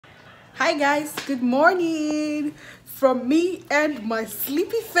Hi guys, good morning from me and my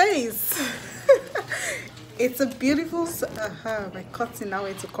sleepy face. It's a beautiful my curtain now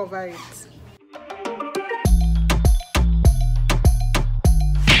to cover it.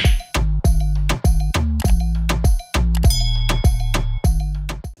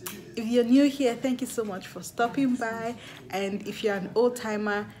 If you're new here, thank you so much for stopping by, and if you're an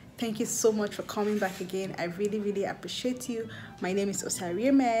old-timer, thank you so much for coming back again. I really appreciate you. My name is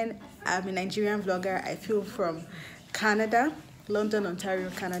Osariemen. I'm a Nigerian vlogger. I feel from Canada, London,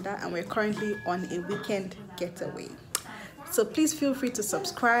 Ontario, Canada, and we're currently on a weekend getaway. So please feel free to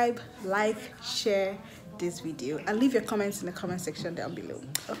subscribe, like, share this video, and leave your comments in the comment section down below.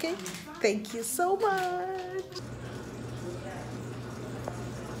 Okay? Thank you so much.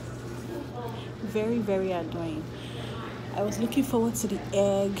 Very annoying. I was looking forward to the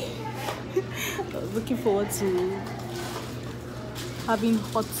egg. I was looking forward to having a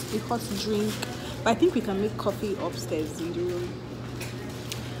hot drink. But I think we can make coffee upstairs in the room.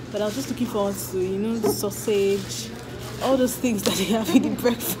 But I was just looking forward to, you know, the sausage, all those things that they have in the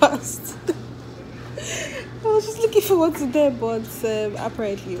breakfast. I was just looking forward to them, but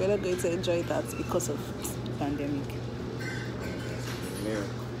apparently we're not going to enjoy that because of the pandemic. Yeah.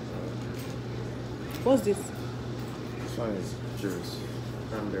 What's this? This one is juice,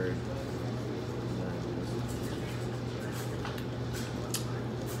 cranberry.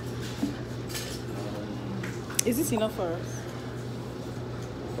 Is this enough for us?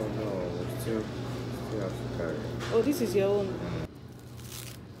 Oh no, it's still have to carry. Oh, this is your own.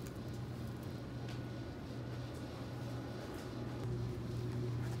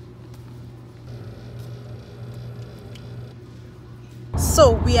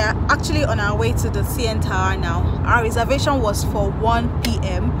 So we are actually on our way to the CN Tower now. Our reservation was for 1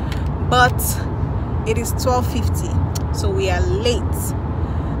 p.m. but it is 12:50, so we are late.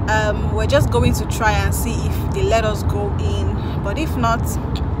 We're just going to try and see if they let us go in, but if not,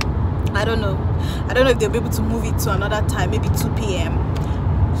 I don't know if they'll be able to move it to another time, maybe 2 p.m.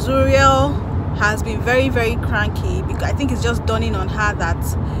 Zuriel has been very cranky because I think it's just dawning on her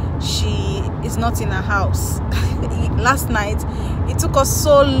that she is not in her house. Last night it took us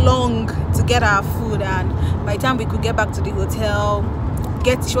so long to get our food, and by the time we could get back to the hotel,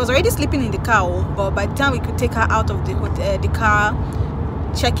 she was already sleeping in the car, but by the time we could take her out of the car,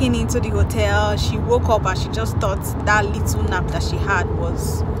 checking into the hotel, she woke up and she just thought that little nap that she had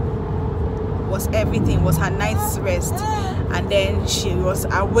was everything, was her night's rest. And then she was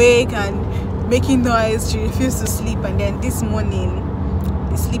awake and making noise. She refused to sleep, and then this morning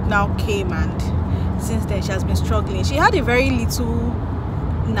the sleep now came, and since then she has been struggling. She had a very little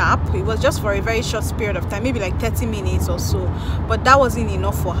nap. It was just for a very short period of time, maybe like 30 minutes or so, but that wasn't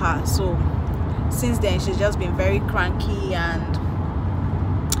enough for her. So since then she's just been very cranky and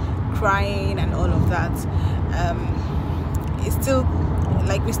crying and all of that. It's still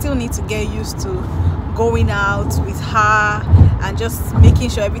like we still need to get used to going out with her and just making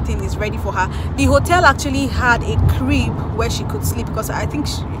sure everything is ready for her. The hotel actually had a crib where she could sleep, because I think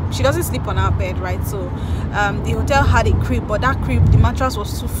she doesn't sleep on our bed, right? So the hotel had a crib, but that crib, the mattress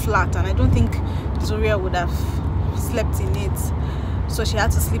was too flat, and I don't think Zuria would have slept in it, so she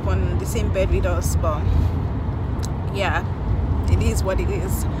had to sleep on the same bed with us. But yeah, it is what it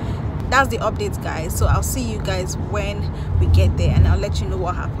is. That's the updates, guys. So I'll see you guys when we get there, and I'll let you know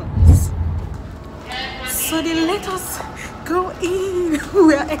what happens. So they let us go in.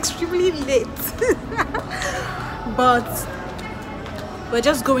 We are extremely late. But we're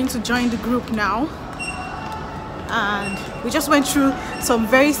just going to join the group now, and we just went through some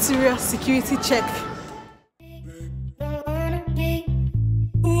very serious security check.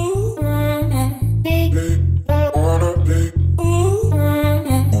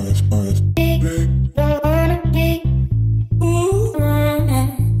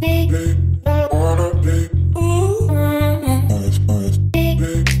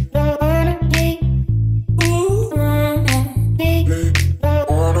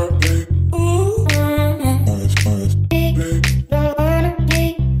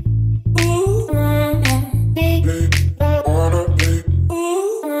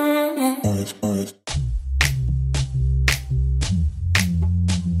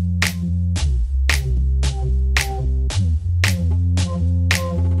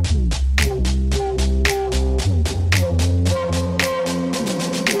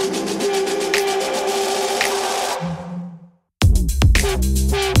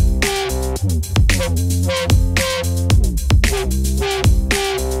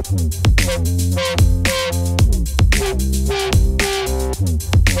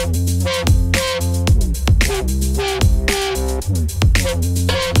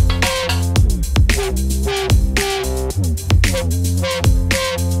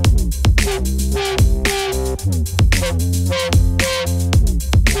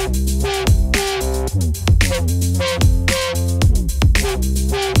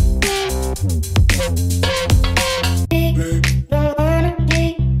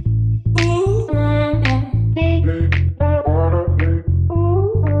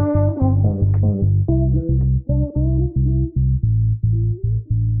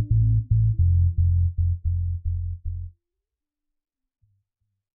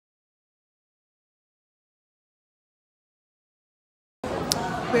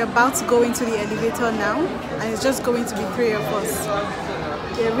 we're about to go into the elevator now, and it's just going to be 3 of us.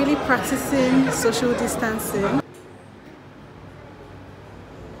 We're really practicing social distancing.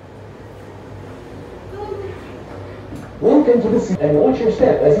 Welcome to the seat and watch your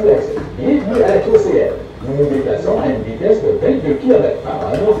step as you exit. Bienvenue à la tour CL. Nous nous déplaçons à une vitesse de 22 km/h.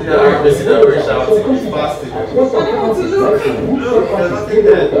 Sont considérables à 346 mètres sur route San Francisco de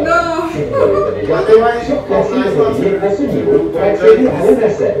l'automne. Si vous avez pas déjà fait, surplacez le mobilier à ce niveau pour accéder à la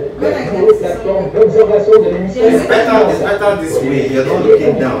nacelle, la nouvelle plateforme d'observation de l'hémisphère. It's better this way. You're not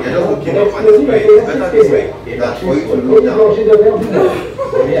looking down. You're just looking up at the way. It's better this way. That's why you look down.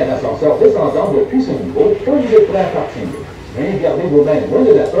 Prenez un ascenseur descendant depuis ce niveau quand vous êtes prêt à partir. Veuillez garder vos mains loin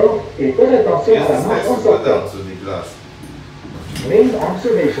de la porte et faites attention à la main en sortant. Main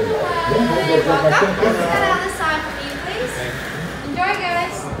observation. Get on the side for me, please. Enjoy,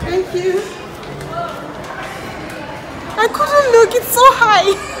 guys. Thank you. I couldn't look, it's so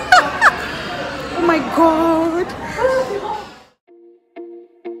high. Oh my god.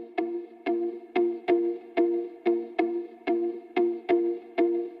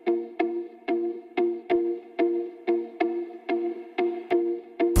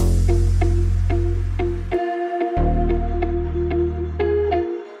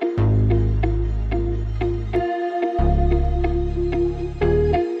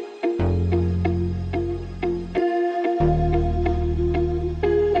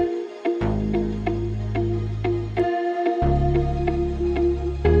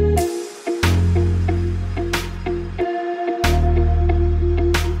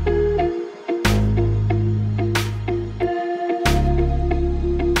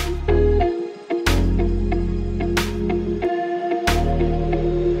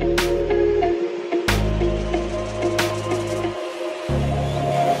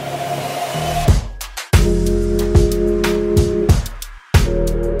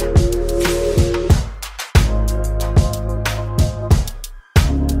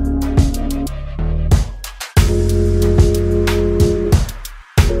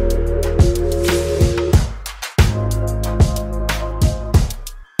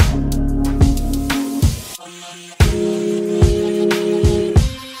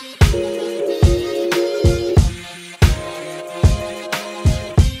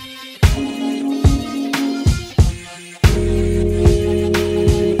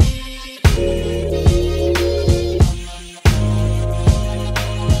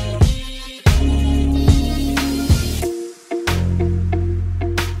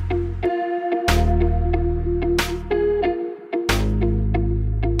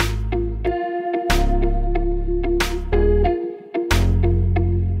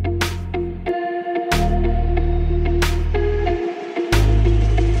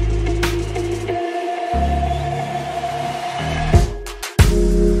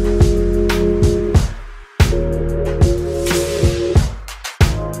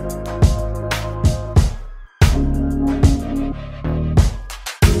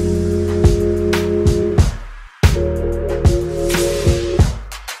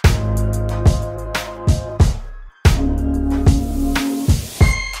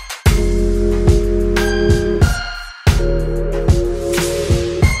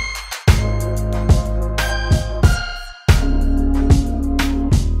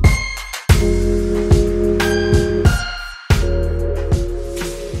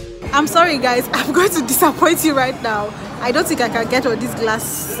 I'm sorry guys, I'm going to disappoint you right now. I don't think I can get on this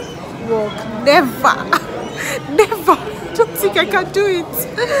glass walk. Never. Never. I don't think I can do it.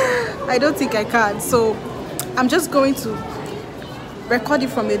 I don't think I can. So I'm just going to record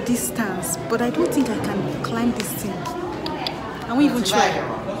it from a distance, but I don't think I can climb this thing. I won't even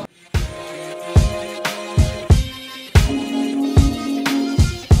try.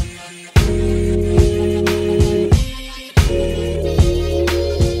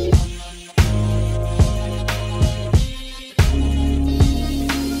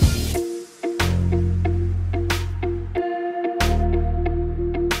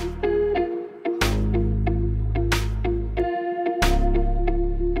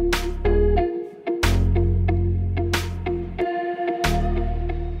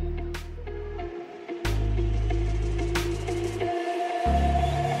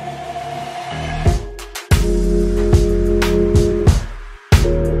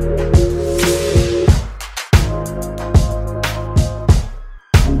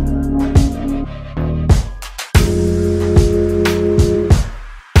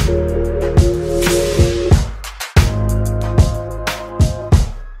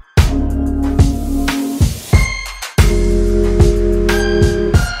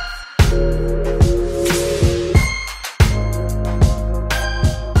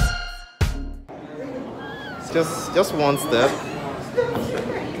 Just one step.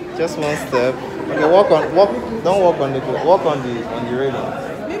 Just one step. Okay, walk. Don't walk on the railing.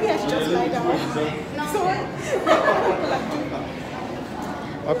 Maybe I should just lie down.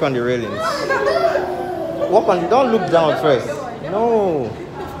 Walk on the railings. Walk on. Don't look down first. No,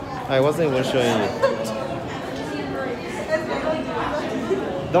 I wasn't even showing you.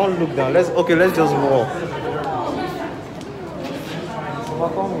 Don't look down. Let's just walk.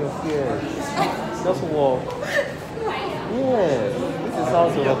 Overcome your fears. Just walk. Yeah, this is how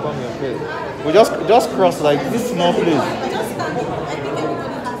to overcome your fears. We just cross like this small place. Just stand up. I think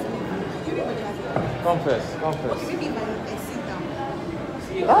everybody has it. Come first. Maybe if I sit down.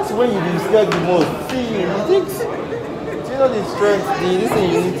 That's when you be scared the most. See, you think, you know the strength, this thing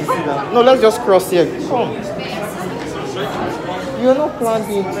you need to sit down. No, let's just cross here. Come. You're not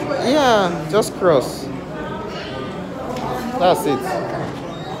planting. Yeah, just cross. That's it.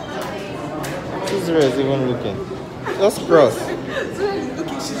 Israel is even looking. Just cross.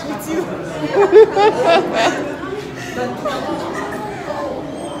 Okay, she's with you.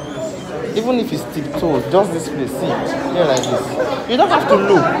 Even if it's tiptoes, just this place. See, here like this. You don't have to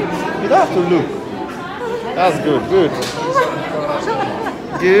look. That's good.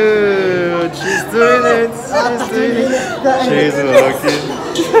 Good. She's doing it. She's looking.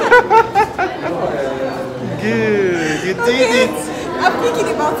 Good. You did it. I'm thinking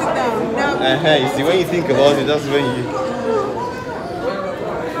about it now. You see, when you think about it, that's when you.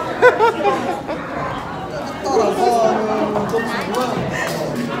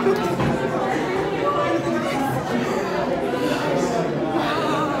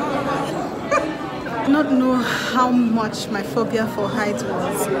 I do not know how much my phobia for height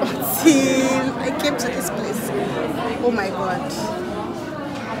was until I came to this place. Oh my god.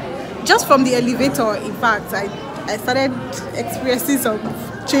 Just from the elevator, in fact, I started experiencing some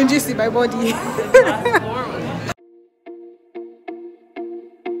changes in my body.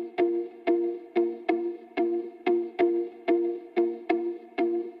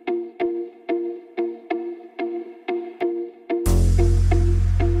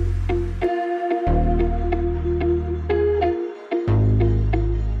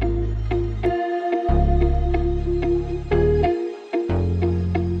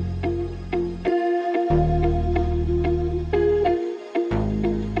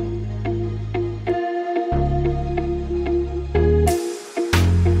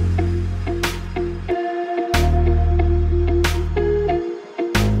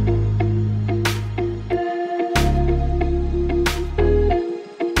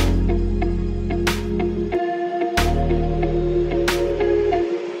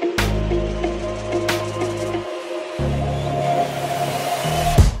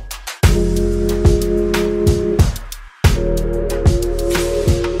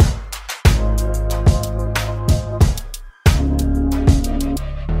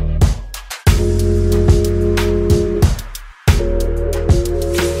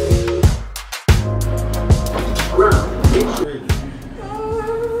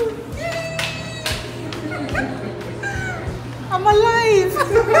 I'm alive.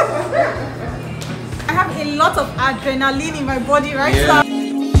 I have a lot of adrenaline in my body right now.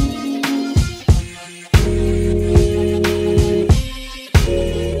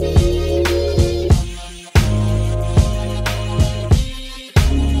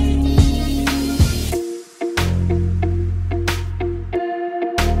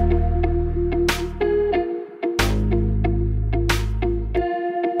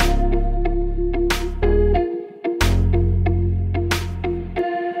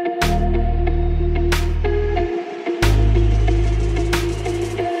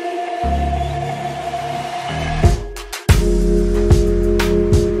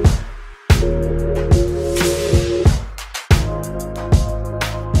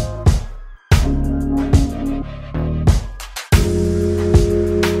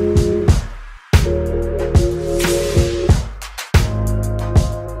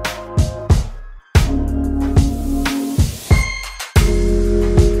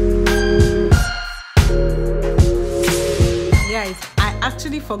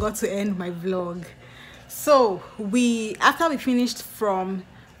 Forgot to end my vlog. So after we finished from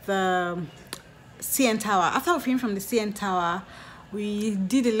the CN Tower, we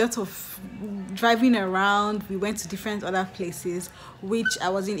did a lot of driving around. We went to different other places which I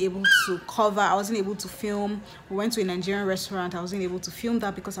wasn't able to cover. I wasn't able to film. We went to a Nigerian restaurant. I wasn't able to film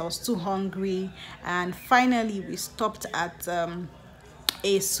that because I was too hungry. And finally we stopped at a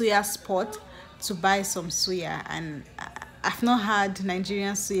suya spot to buy some suya, and I've not had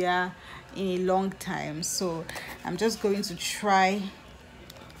Nigerian suya in a long time, so I'm just going to try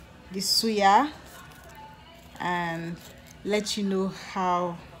the suya and let you know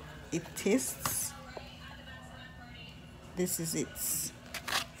how it tastes. This is it.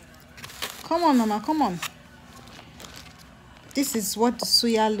 Come on, mama, come on. This is what the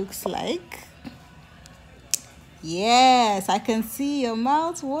suya looks like. Yes, I can see your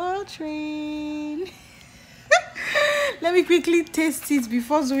mouth watering. Let me quickly taste it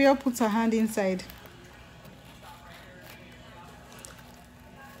before Zuria puts her hand inside.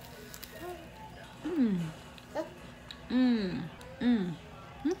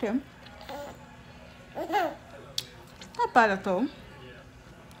 Okay. Not bad at all.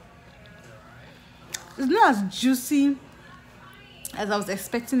 It's not as juicy as I was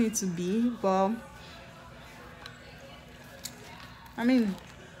expecting it to be, but I mean,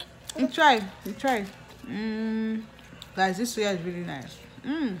 you try. Guys, this soya is really nice.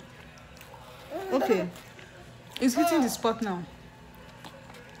 Okay, it's hitting the spot now.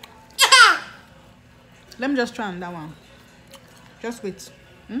 Let me just try on that one. Just wait.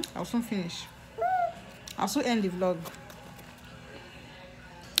 I'll soon finish. I'll soon end the vlog.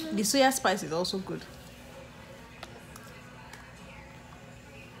 The soya spice is also good.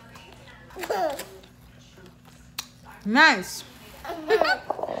 Nice.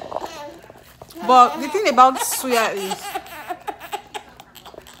 But the thing about soya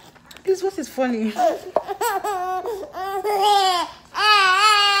is what is funny.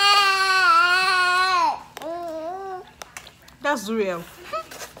 That's real.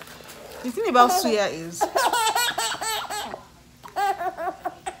 The thing about soya is I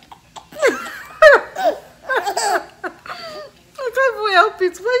can't even help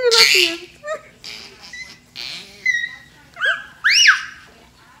it. Why are you laughing?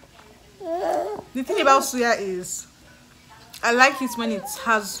 The thing about soya is I like it when it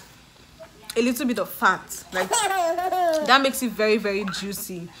has a little bit of fat. Like that makes it very, very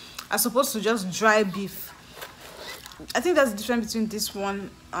juicy, as opposed to just dry beef. I think that's the difference between this one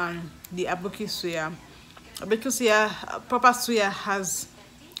and the aboki soya. Aboki soya, proper soya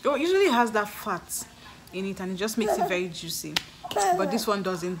usually has that fat in it, and it just makes it very juicy. But this one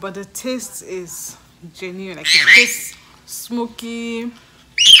doesn't. But the taste is genuine. Like it tastes smoky,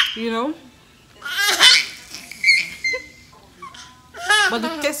 you know. But the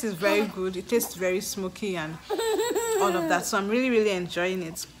taste is very good. It tastes very smoky and all of that. So I'm really, really enjoying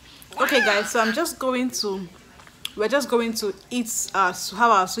it. Okay, guys. So we're just going to eat have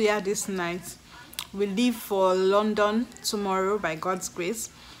our suya this night. We leave for London tomorrow by God's grace.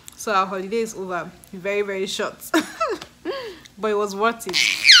 So our holiday is over. Very, very short. But it was worth it.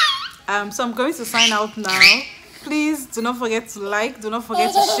 So I'm going to sign out now. Please do not forget to like, do not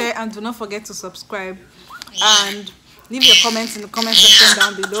forget to share, and do not forget to subscribe. And leave your comments in the comment section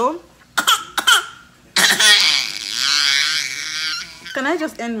down below. Can I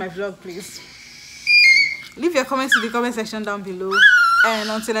just end my vlog, please? Leave your comments in the comment section down below. And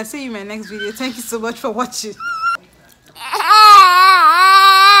until I see you in my next video, thank you so much for watching.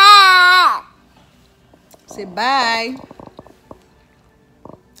 Say bye.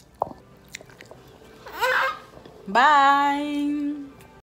 Bye.